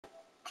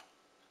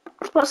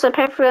What's up,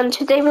 everyone?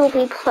 Today we'll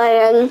be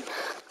playing,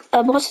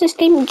 what's this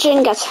game?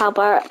 Jenga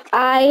Tower.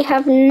 I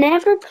have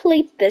never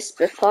played this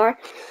before,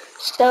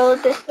 so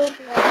this is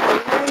where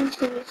I'm going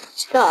to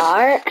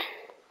start.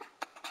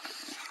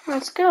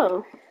 Let's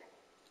go.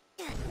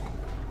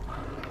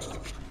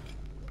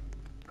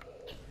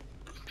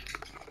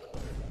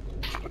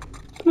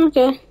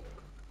 Okay.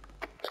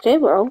 Okay,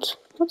 world.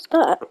 What's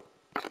that?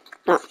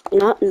 No,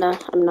 I'm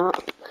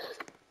not.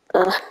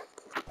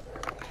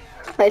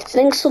 I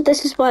think so.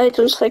 This is why I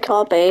don't like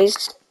our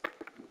base.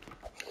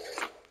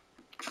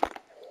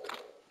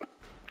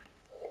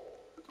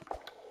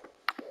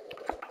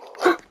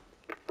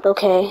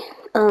 Okay,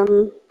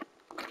 oh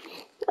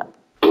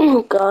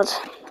god.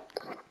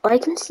 Oh, I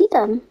can see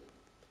them.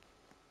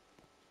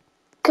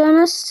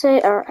 Gonna say,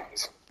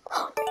 alright.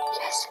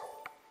 Yes.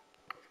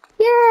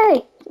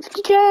 Yay!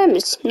 50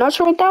 gems! Not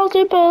sure what that'll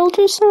do, but it'll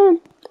do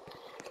soon.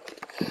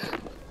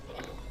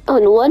 Oh,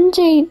 and one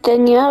day the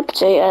new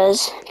update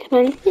is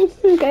coming.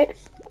 Okay.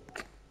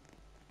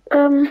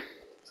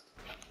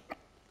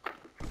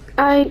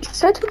 I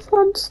said I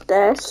want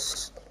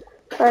this.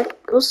 I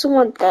also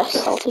want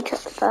this. I'll take up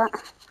that.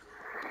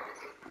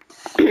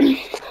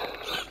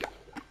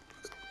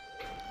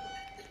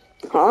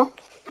 Huh?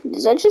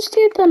 Did I just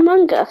do the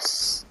Among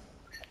Us?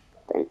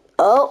 Then,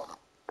 oh.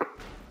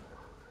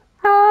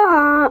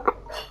 Ah.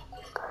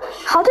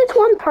 How did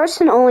one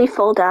person only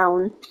fall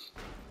down?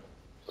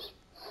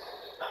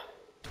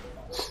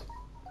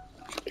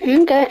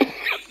 Okay.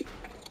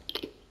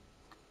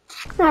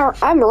 Now,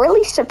 I'm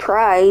really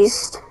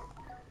surprised.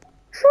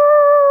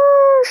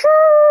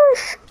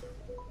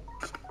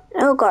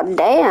 Oh, god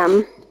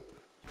damn.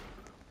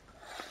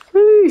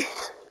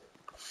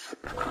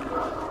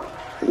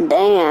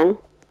 Dan.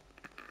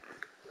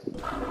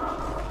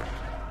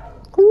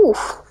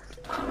 Oof.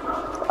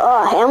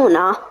 Oh, hell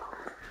no.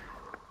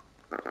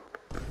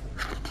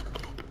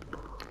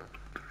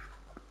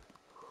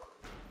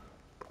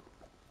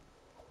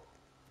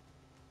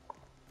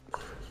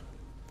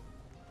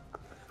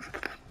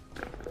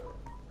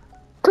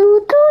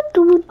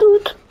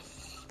 Doot.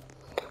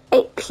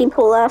 8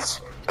 people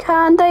left.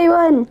 Can they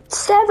win?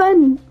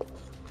 7.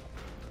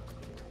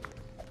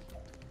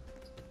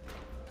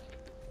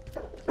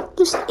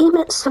 Just aim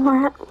it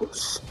somewhere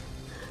else.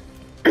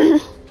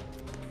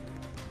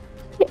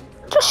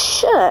 Just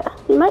shit.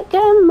 You might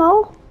get them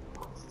all.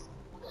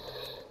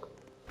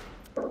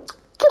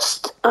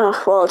 Just,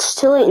 oh, well, it's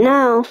too late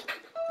now.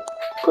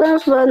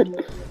 Last one.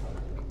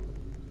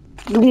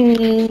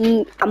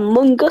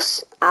 Among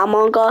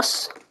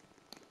Us.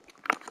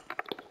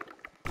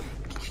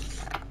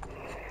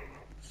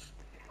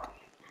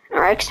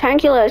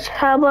 Rectangular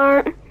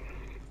tower.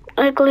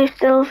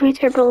 Ugliest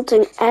elevator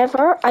building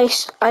ever. I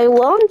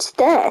want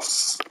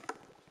this.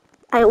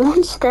 I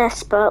want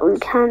this, but we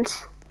can't.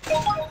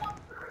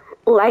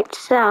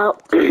 Lights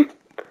out.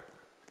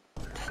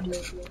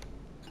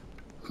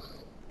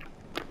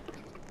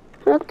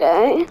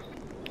 Okay.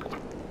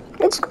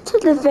 Let's go to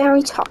the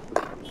very top.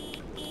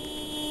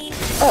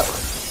 Oh.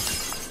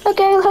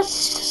 Okay,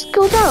 let's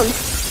go down.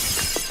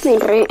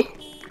 Maybe.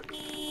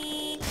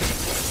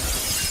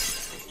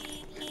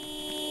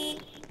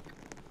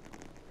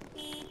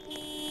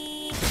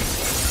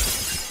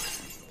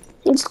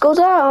 Let's go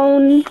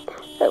down.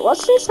 Wait,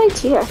 what's this right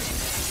here?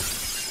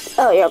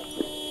 Oh, yep.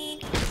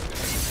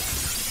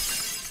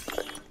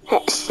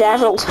 Hit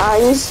several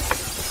times.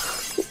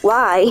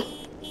 Why?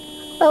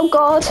 Oh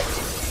god.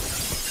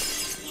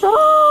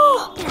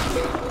 Oh!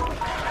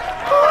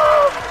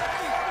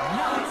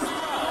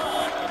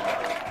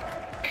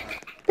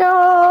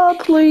 Oh,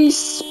 please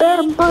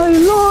spare my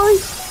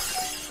life.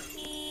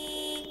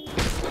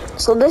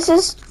 So this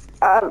is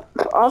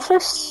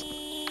office.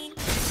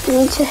 You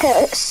need to hit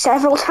it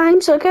several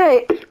times,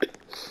 okay.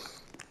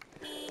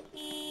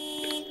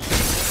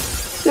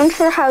 Not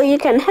sure how you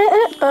can hit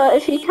it, but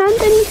if you can,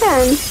 then you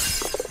can.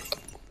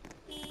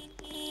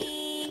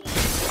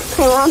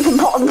 Okay, we're on the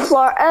bottom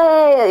floor.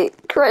 Hey,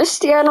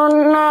 Cristiano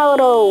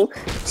Ronaldo.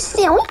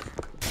 Silly.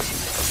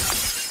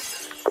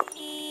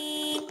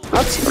 Oh,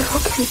 it's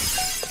broken.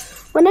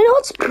 When I know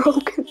it's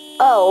broken.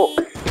 Oh.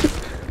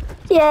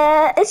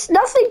 Yeah, it's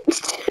nothing.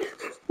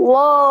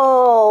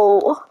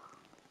 Whoa.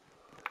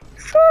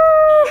 I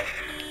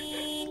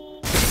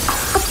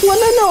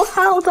wanna know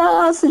how that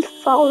hasn't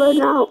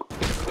fallen out.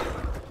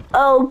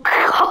 Oh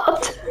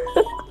god.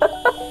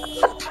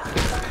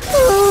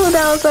 Oh,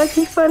 that was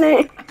actually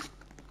funny.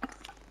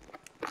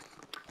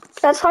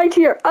 That's hide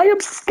here. I am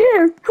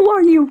scared. Who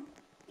are you?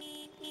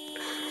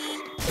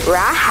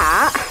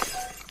 Rahat.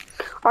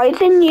 Alright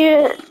then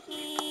you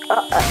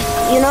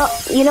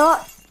know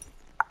what?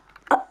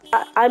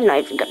 I'm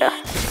not even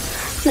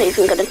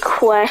gonna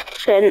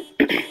question.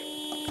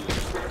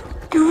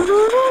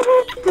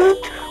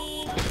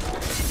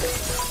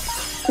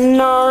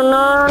 No.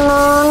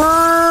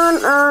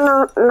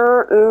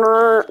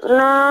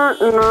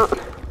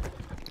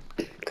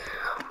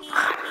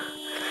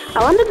 I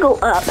want to go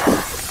up.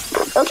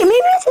 Okay,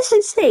 maybe this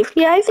isn't safe.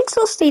 Yeah, I think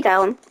so. Stay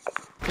down.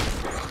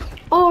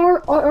 Oh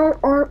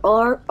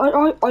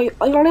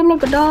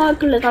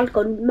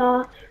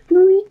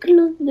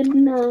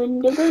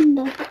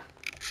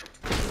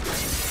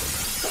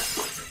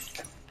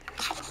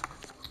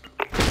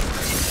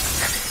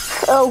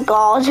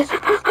God,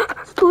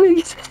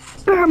 please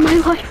spare my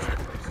life.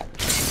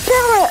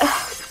 Spare it.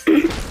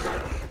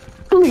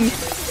 Please,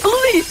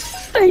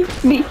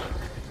 save me.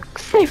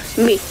 Save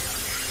me.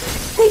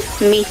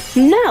 Save me.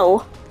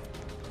 No.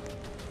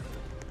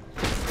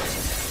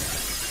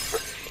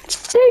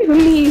 Save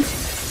me.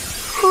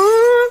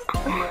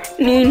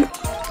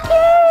 Yay!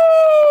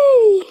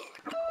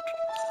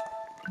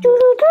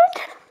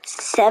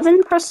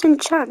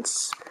 7%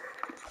 chance.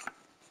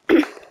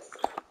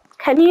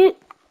 Can you?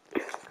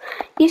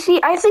 You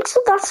see, I think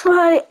so. That's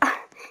why.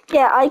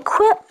 Yeah, I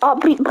quit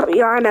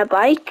on a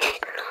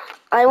bike.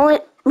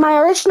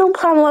 My original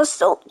plan was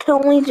to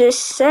only do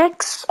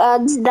 6,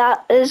 and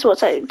that is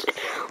what I did.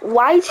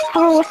 White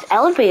tower with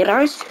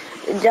elevators,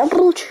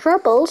 double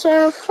triples,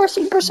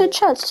 14%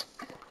 chance.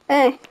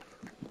 Hey.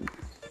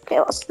 Okay,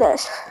 what's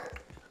this?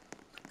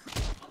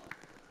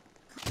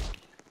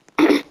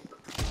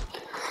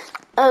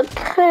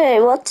 Okay,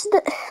 what's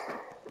the?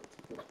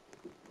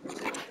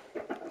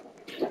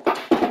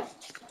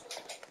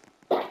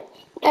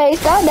 Hey,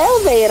 it's not an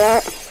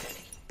elevator.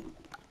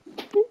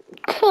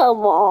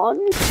 Come on.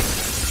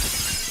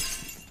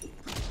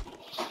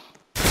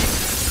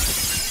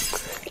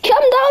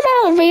 Come down,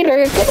 elevator,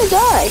 you're gonna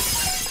die.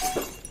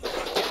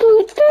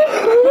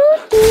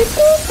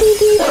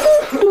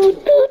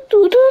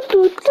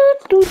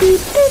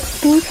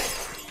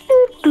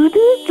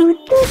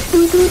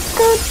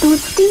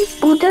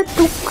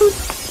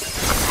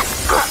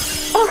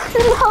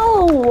 Oh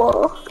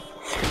no!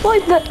 Why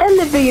the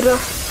elevator?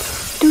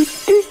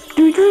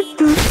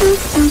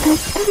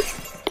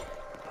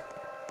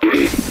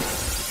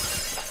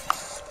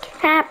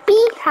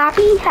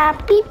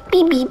 Happy,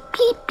 beep, beep, beep,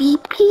 beep,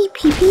 beep,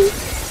 beep, beep.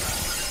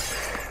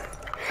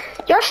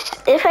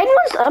 If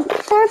anyone's up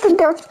there, then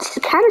they're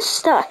kind of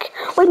stuck.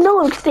 Wait,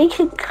 no, they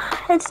can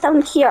head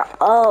down here.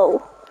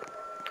 Oh.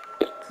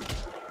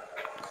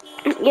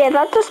 Yeah,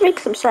 that does make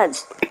some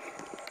sense.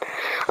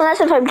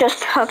 Unless if I'm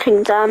just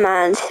talking dumb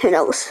and who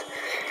knows.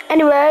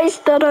 Anyways,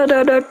 doop.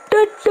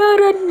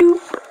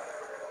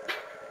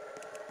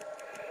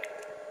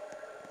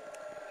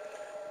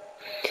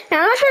 Now,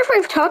 I'm not sure if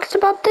we've talked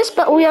about this,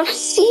 but we have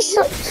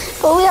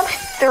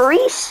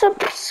 3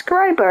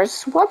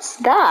 subscribers. What's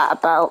that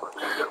about?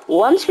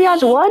 Once we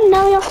had 1,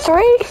 now we have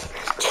 3.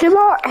 2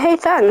 more. Hey,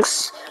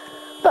 thanks.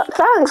 But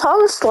thanks,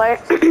 honestly.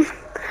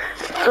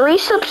 3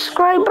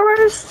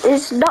 subscribers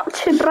is not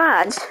too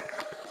bad.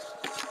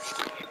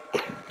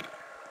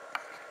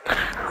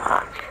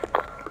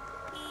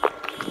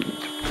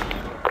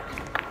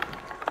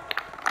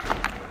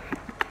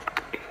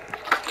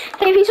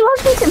 If you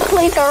want me to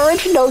play the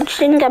original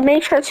Jenga,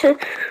 make sure to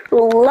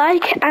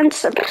like and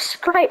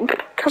subscribe,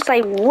 because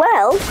I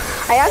will.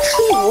 I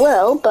actually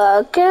will,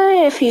 but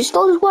okay, if you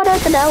don't want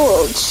it, then I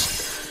won't.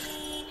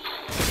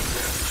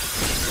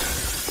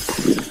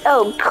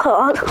 Oh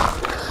God.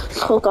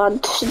 Oh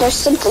God, there's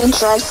something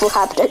dreadful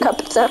happening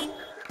up there.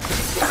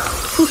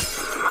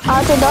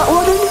 I do not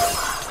want to.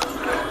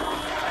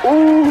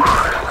 Ooh.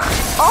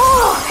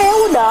 Oh,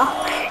 hell no.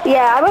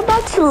 Yeah, I'm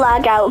about to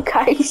lag out,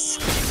 guys.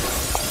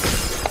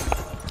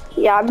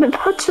 Yeah, I'm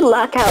about to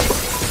lag out.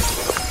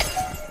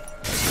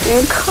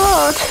 Oh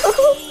God.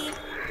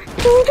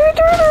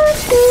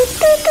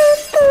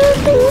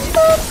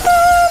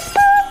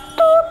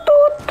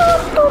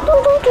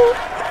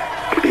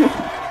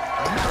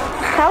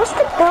 How's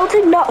the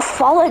building not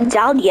fallen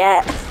down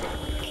yet?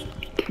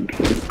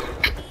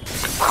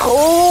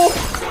 Oh.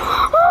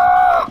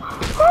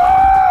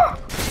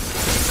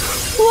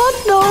 What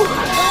the?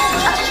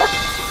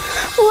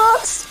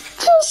 What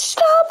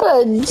just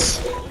happened?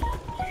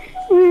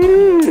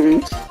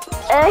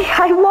 Hey,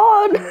 I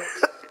won!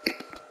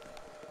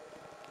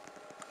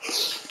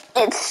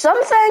 It's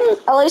something,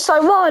 at least I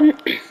won.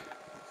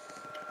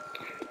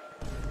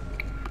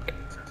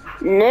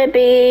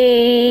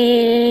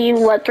 Nibby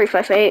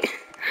 1358.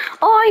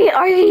 Oh,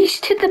 are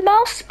these to the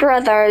Mouse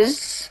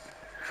Brothers?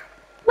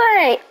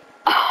 Wait,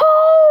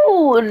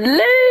 holy!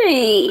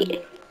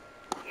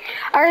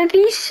 Are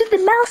these to the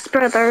Mouse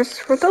Brothers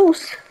for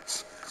those?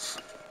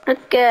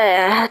 Okay,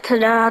 I had to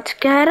not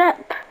get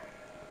up.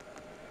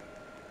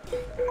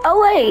 Oh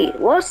wait,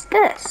 what's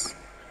this?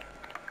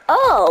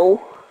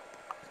 Oh,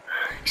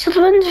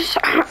 someone's.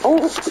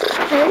 Oh,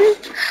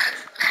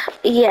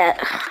 yeah,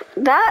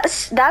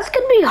 that's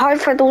gonna be hard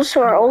for those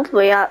who are all the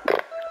way up.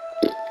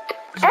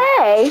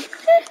 Hey,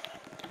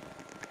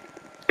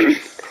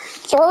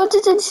 Zoro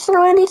didn't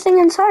throw anything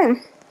inside.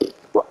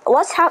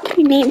 What's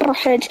happening,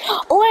 neighborhood?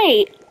 Oh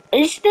wait,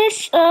 is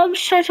this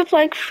sort of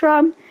like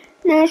from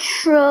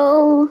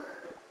natural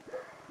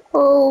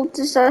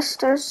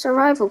disaster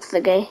survival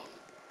thingy?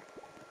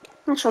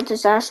 Natural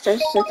disasters,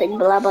 the thing,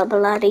 blah blah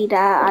blah dee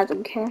da, I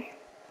don't care.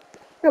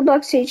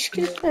 Roblox HQ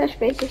Flash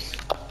Bases.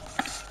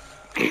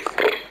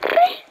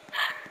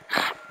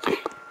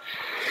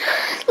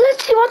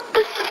 Let's see what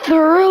the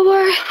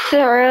thrower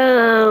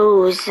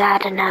throws. I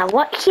don't know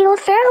what he'll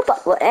throw,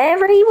 but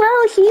whatever he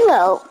will, he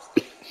will.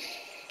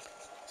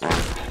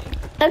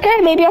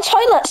 Okay, maybe a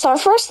toilet star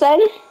first then.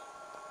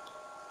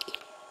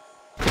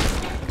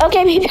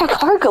 Okay, maybe a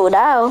cargo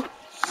now.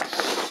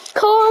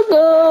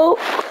 Cargo!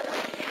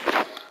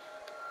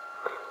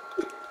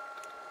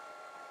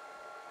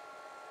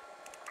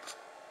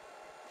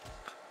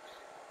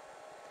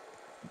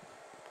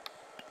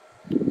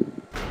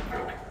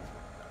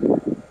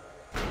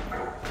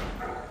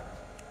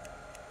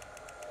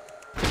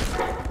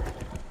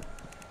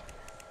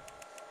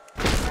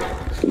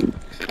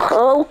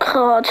 Oh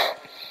God.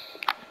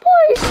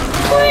 Please,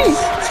 please,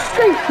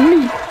 save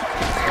me.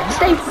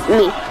 Save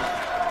me.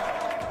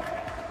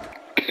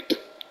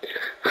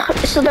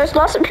 So there's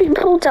lots of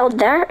people down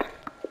there.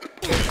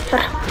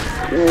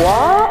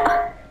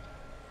 What?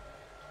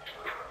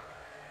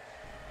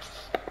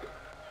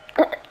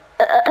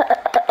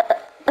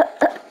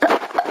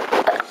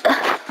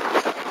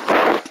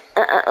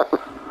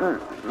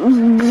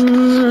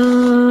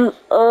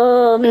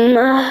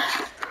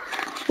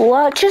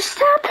 What just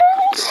happened?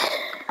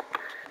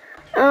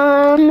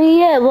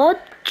 Yeah,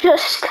 what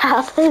just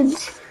happened?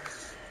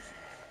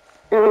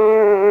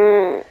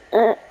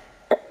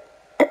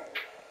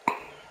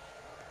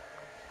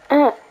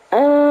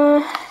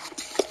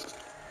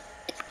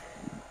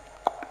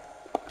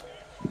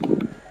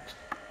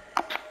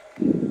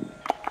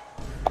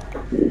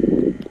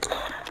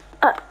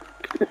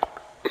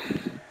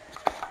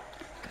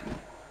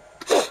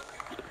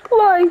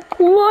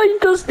 Why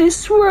does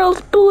this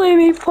world blame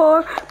me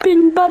for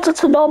being better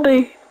to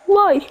Nobby?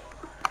 Why?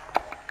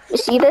 You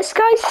see this,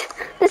 guys?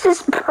 This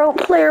is pro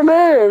player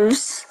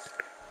moves.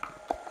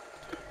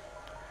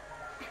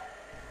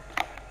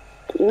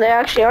 They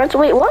actually aren't.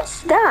 Wait,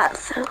 what's that?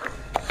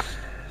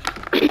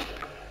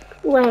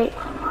 Wait.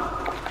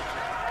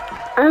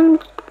 And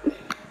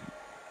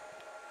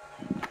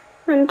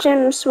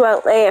Jim's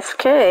well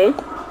AFK.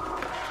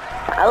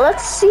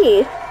 Let's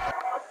see.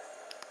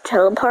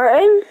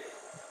 Teleporting.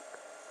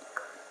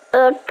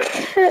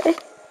 Okay.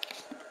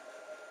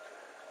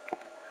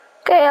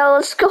 Okay,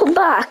 let's go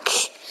back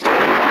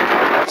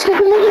to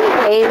the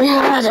main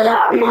game. I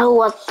don't know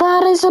what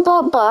that is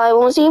about, but I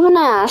won't even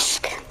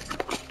ask.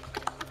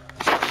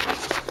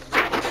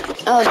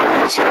 Oh,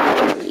 it's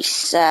gonna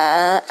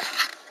reset.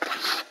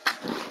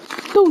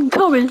 Don't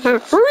come in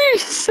here.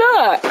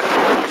 Reset!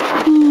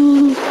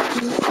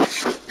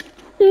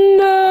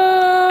 No!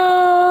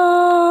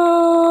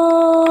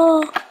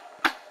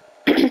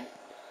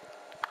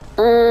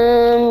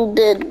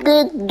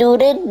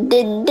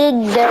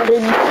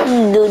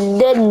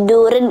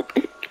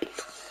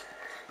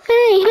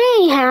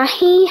 Hey, ha,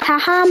 he, ha,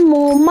 ha,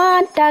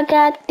 muma,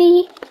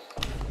 dagati.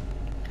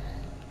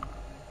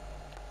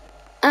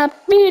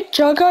 Api,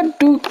 jaga,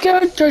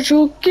 duka,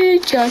 jajuki,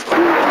 jaku,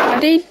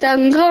 adi,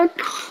 dangan.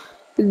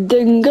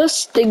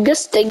 Dingus,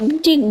 dingus,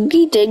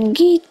 dingy,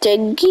 dingy,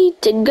 dingy,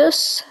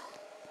 dingus.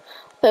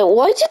 Wait,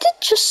 why did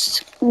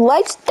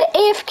the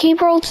AFK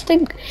world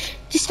thing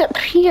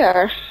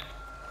disappear?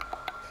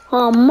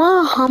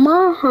 Hama,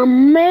 hama,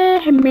 hame,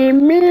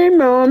 me,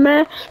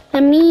 mama,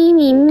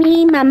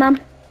 me, mama.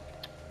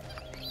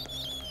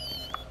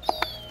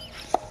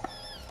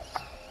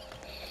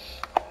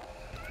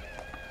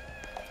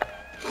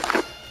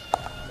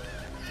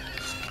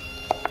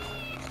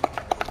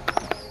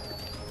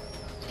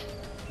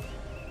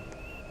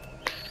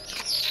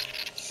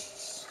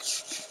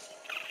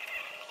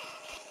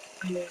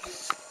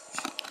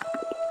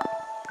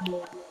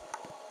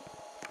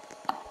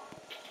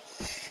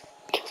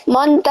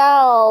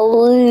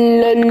 Montal.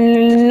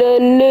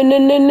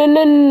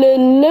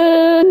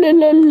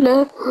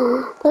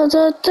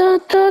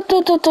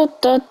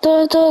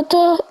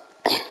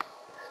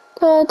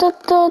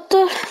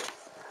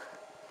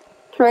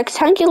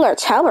 Rectangular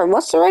tower.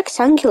 What's the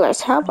rectangular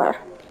tower?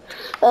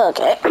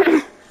 Okay.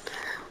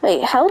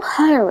 Wait, how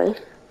high are we?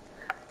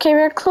 Okay,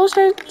 we're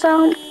closer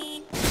down.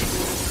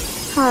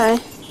 Hi.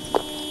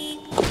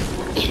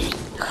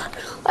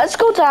 Let's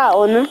go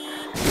down.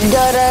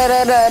 Da da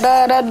da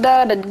da da da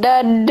da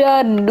da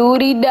da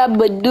doody da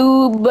ba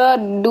doo ba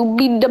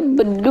dooby da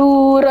ba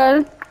doo.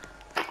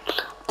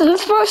 The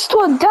first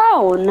one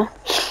down.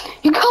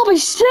 You call me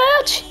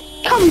sad?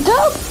 Call me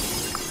down?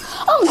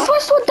 I'm the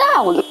first one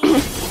down.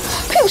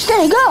 People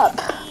staying up.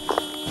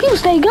 People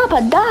staying up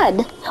and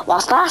died.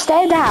 Whilst I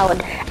stay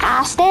down.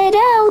 I stay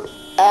down.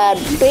 And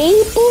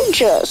people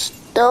just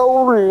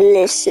don't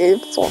listen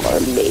for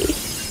me.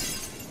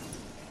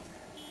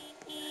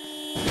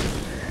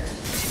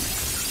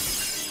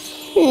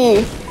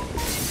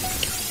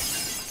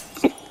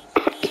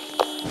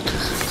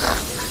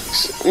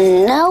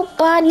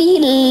 Nobody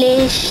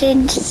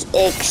listens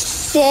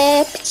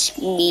except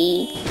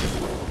me.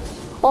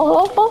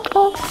 Well,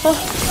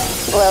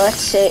 let's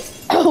see.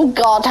 Oh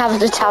God, have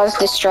the towers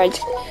destroyed.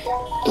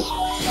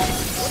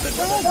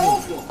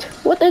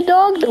 What the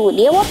dog doing?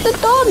 Yeah, what the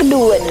dog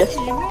doing?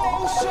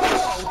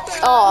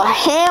 Oh,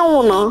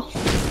 hell no.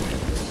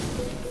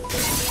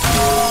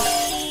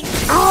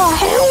 Oh,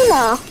 hell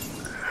no.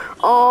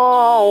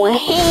 Oh,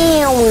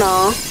 hell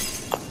no.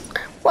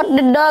 What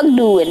the dog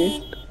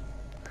doing?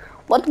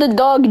 What the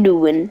dog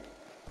doing?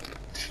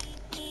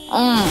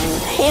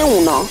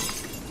 Hell no.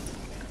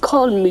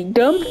 Calling me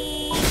dumb?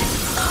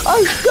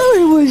 I sure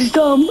he was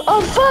dumb.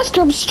 I'm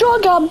faster, I'm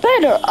stronger, I'm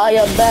better. I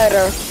am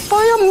better.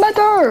 I am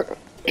better.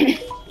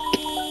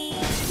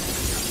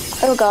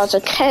 Oh God,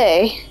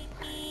 okay.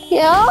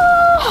 Yeah,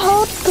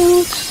 hot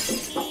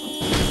boots.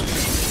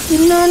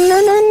 No, no,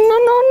 no, no,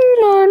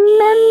 no,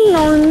 no,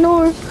 no,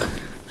 no.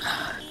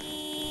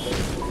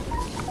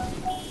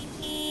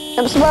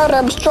 I'm smarter,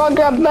 I'm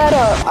stronger, I'm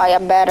better. I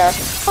am better.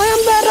 I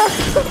am better.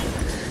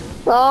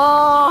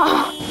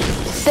 Oh,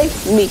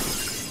 save me.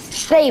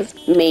 Save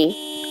me.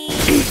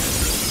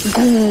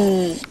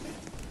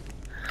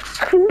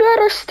 You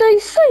better stay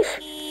safe.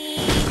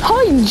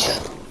 Hide.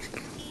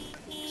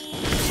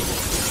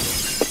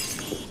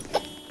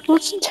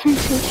 What's the time?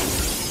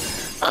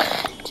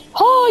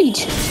 Hide.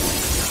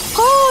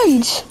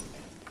 Hide.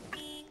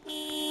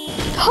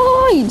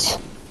 Hide.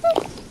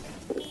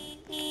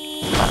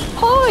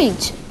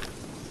 Hide.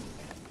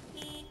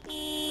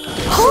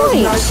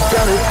 Hide.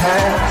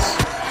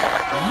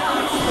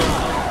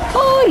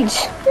 Hide.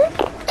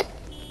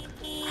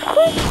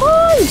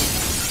 Hide.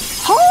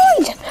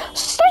 Hide.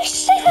 Stay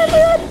safe,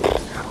 everyone.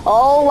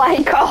 Oh my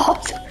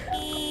God.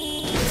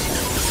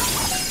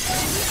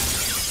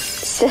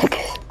 Sick.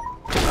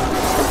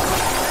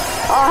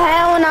 Oh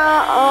hell no.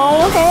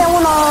 Oh hell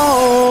no.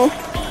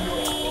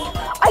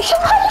 I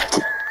survived.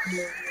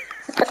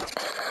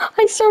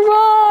 I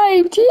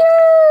survived. Yay!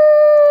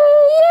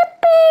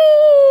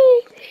 Yippee!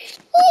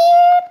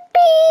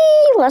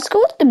 Yippee! Let's go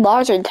with the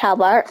modern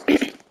tower.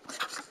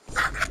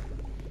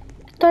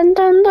 Dun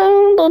dun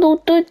dun dun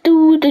dun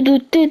dun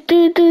dun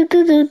dun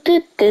dun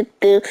dun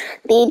dun.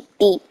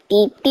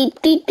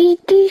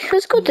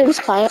 Let's go to this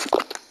planet.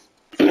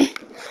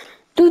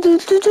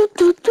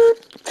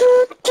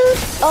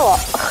 Oh,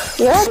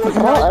 you're at the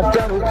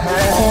bottom.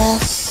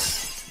 Yes.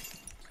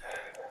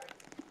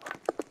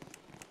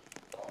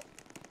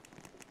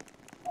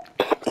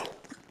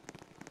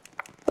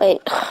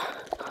 Wait.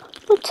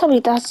 Don't tell me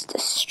that's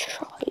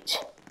destroyed.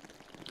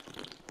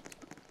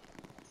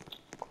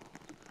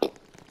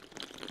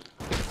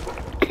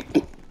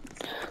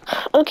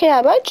 Okay,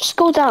 I might just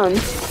go down.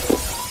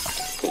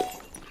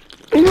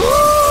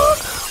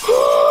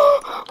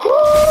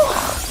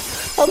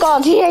 Oh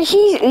God,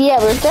 yeah,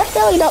 we're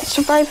definitely not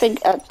surviving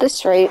at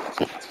this rate.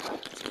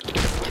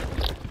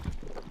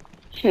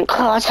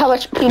 God, how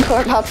much people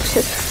are about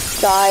to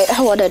die,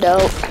 I wanna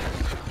know.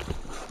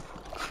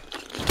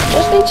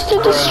 Just needs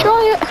to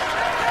destroy it.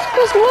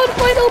 There's one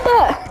final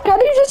bet. Can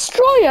he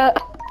destroy it?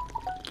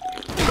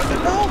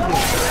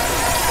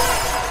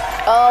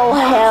 Oh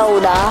hell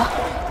no.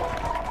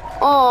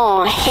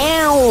 Oh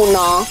hell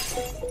no.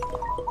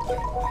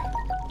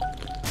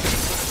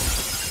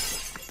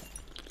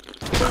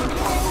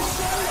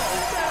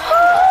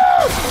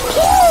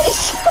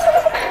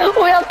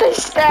 We have to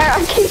stare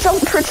and keep some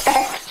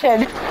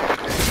protection.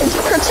 It's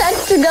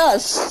protecting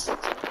us.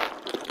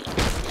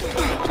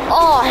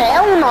 Oh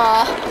hell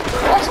no.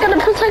 What's gonna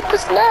protect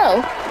us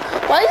now?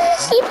 Why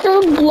is he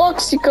throwing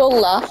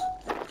Bloxicola?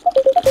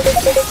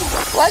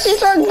 Why is he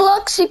throwing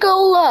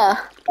Bloxicola?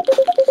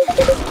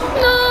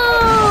 No!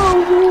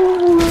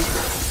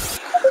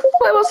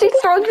 Why was he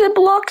throwing the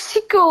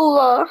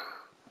Bloxicola?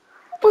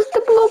 What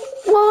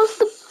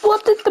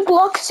did the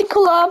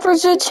Bloxicola ever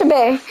do to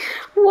me?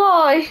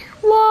 Why?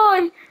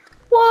 Why?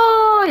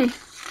 Why?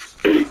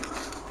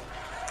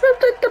 What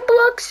did the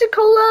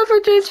Bloxicola ever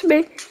do to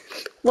me?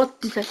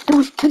 What did I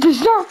do to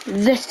deserve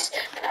this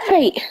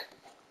fate?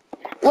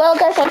 Well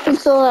guys, I think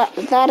so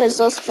that is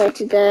us for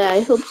today.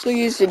 I hope so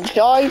you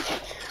enjoyed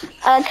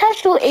a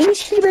casual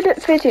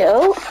 18-minute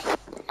video.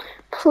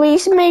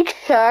 Please make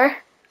sure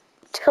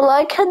to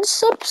like and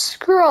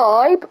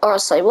subscribe, or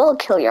else I will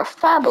kill your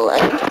family.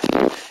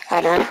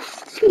 And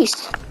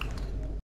peace.